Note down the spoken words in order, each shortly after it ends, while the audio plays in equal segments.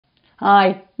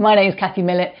Hi, my name's Kathy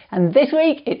Millett and this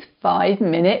week it's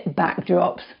 5-minute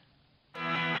backdrops.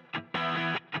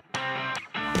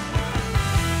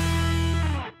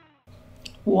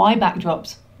 Why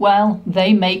backdrops? Well,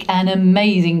 they make an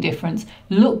amazing difference.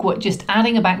 Look what just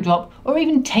adding a backdrop or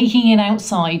even taking it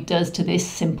outside does to this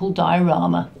simple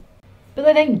diorama. But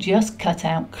they don't just cut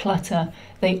out clutter,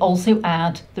 they also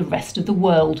add the rest of the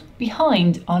world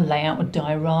behind our layout of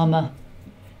diorama.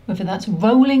 Whether that's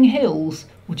rolling hills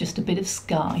or just a bit of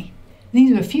sky.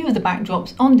 These are a few of the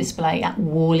backdrops on display at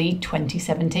Wall-E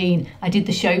 2017. I did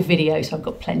the show video, so I've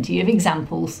got plenty of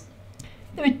examples.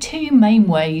 There are two main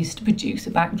ways to produce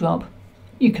a backdrop.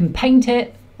 You can paint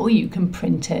it or you can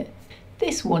print it.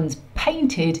 This one's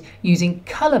painted using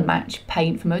colour match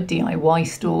paint from a DIY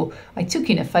store. I took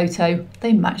in a photo,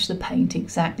 they match the paint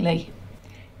exactly.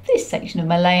 This section of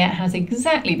my layout has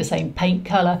exactly the same paint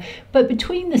colour, but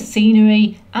between the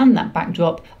scenery and that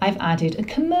backdrop, I've added a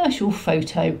commercial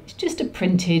photo. It's just a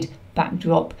printed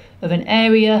backdrop of an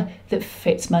area that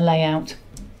fits my layout.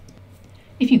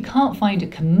 If you can't find a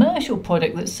commercial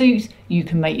product that suits, you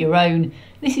can make your own.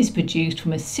 This is produced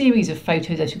from a series of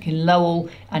photos I took in Lowell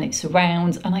and its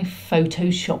surrounds, and I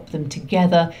photoshopped them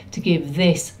together to give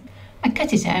this. I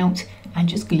cut it out and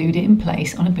just glued it in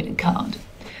place on a bit of card.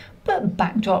 But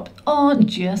backdrops aren't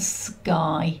just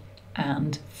sky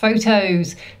and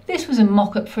photos. This was a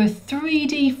mock-up for a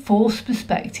 3D forced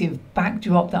perspective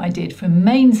backdrop that I did from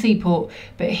Maine Seaport,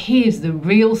 but here's the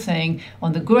real thing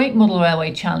on the Great Model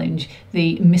Railway Challenge,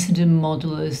 the Missenden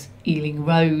Modellers Ealing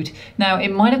Road. Now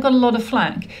it might have got a lot of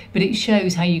flack, but it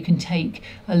shows how you can take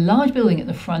a large building at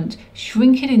the front,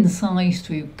 shrink it in size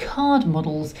through card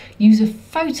models, use a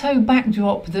photo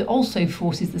backdrop that also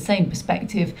forces the same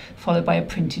perspective, followed by a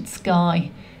printed sky.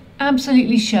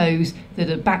 Absolutely shows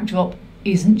that a backdrop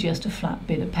isn't just a flat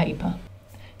bit of paper.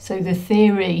 So the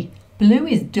theory, blue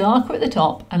is darker at the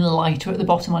top and lighter at the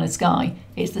bottom on a sky.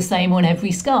 It's the same on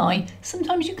every sky.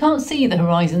 Sometimes you can't see the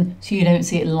horizon, so you don't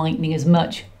see it lightening as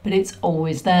much, but it's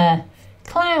always there.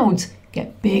 Clouds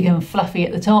get big and fluffy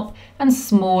at the top and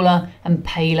smaller and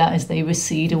paler as they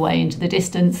recede away into the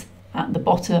distance at the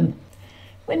bottom.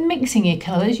 When mixing your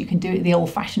colours, you can do it the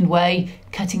old-fashioned way,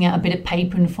 cutting out a bit of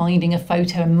paper and finding a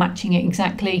photo and matching it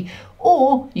exactly,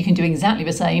 or you can do exactly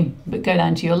the same, but go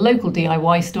down to your local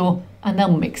DIY store and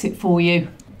they'll mix it for you.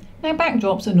 Now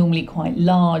backdrops are normally quite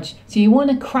large, so you want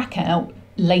to crack out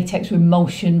latex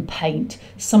emulsion paint,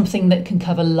 something that can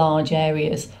cover large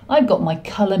areas. I've got my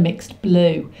colour mixed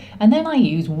blue, and then I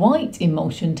use white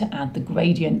emulsion to add the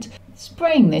gradient.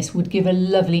 Spraying this would give a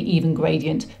lovely even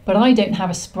gradient, but I don't have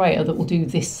a sprayer that will do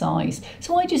this size,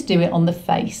 so I just do it on the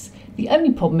face. The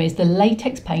only problem is the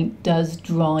latex paint does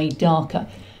dry darker.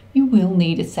 You will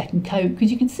need a second coat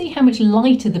because you can see how much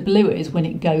lighter the blue is when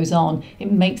it goes on.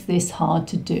 It makes this hard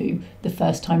to do the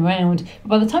first time round, but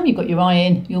by the time you've got your eye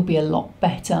in, you'll be a lot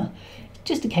better.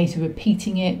 Just a case of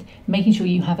repeating it, making sure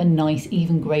you have a nice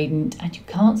even gradient and you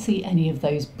can't see any of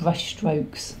those brush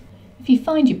strokes. If you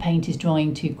find your paint is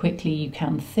drying too quickly, you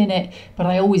can thin it, but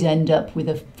I always end up with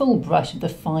a full brush of the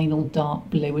final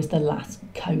dark blue as the last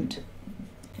coat.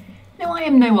 Now I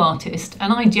am no artist,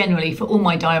 and I generally, for all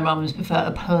my dioramas, prefer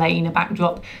a plainer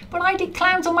backdrop, but I did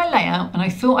clouds on my layout and I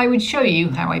thought I would show you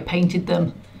how I painted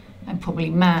them. I'm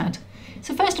probably mad.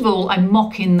 So first of all, I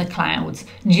mock in the clouds,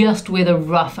 just with a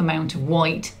rough amount of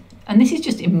white. And this is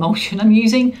just emulsion I'm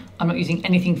using. I'm not using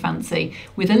anything fancy,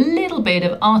 with a little bit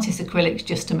of artist acrylics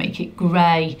just to make it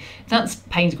grey. That's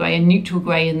Payne's grey and neutral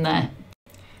grey in there.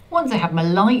 Once I have my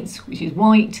lights, which is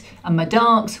white, and my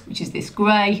darks, which is this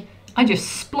grey, I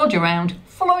just splodge around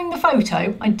following the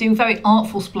photo. I do very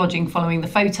artful splodging following the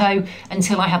photo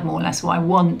until I have more or less what I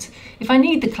want. If I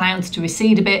need the clouds to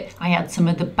recede a bit, I add some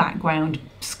of the background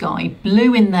sky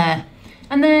blue in there.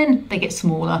 And then they get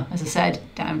smaller, as I said,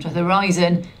 down to the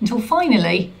horizon, until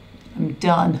finally I'm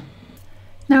done.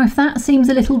 Now if that seems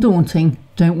a little daunting,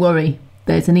 don't worry,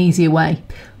 there's an easier way.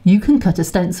 You can cut a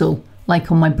stencil,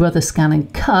 like on my Brother Scan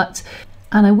and Cut,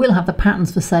 and I will have the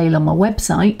patterns for sale on my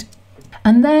website.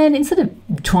 And then instead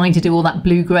of trying to do all that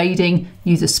blue grading,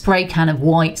 use a spray can of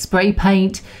white spray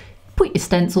paint, put your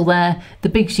stencil there, the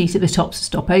big sheet at the top to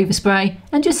stop overspray,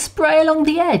 and just spray along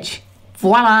the edge.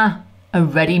 Voila! A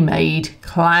ready-made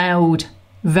cloud.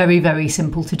 Very, very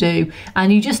simple to do.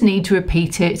 And you just need to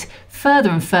repeat it further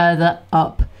and further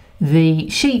up the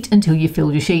sheet until you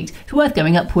fill your sheet. It's worth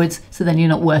going upwards so then you're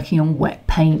not working on wet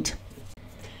paint.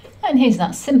 And here's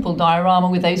that simple diorama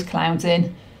with those clouds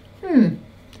in.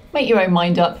 Make your own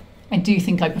mind up. I do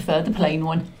think I prefer the plain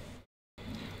one.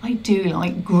 I do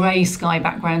like grey sky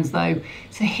backgrounds though.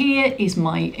 So here is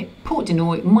my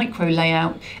Port-de-Noy micro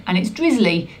layout, and it's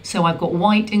drizzly, so I've got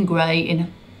white and grey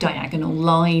in diagonal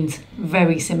lines.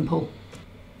 Very simple.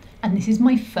 And this is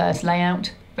my first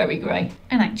layout, very grey,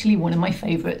 and actually one of my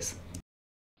favourites.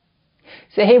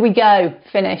 So here we go,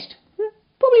 finished.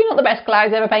 Probably not the best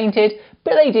clouds ever painted,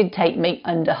 but they did take me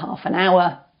under half an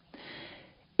hour.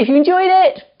 If you enjoyed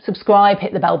it, subscribe,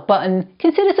 hit the bell button,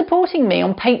 consider supporting me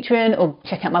on Patreon or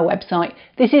check out my website.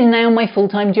 This is now my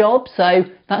full-time job, so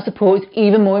that support's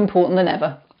even more important than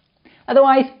ever.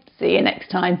 Otherwise, see you next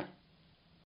time.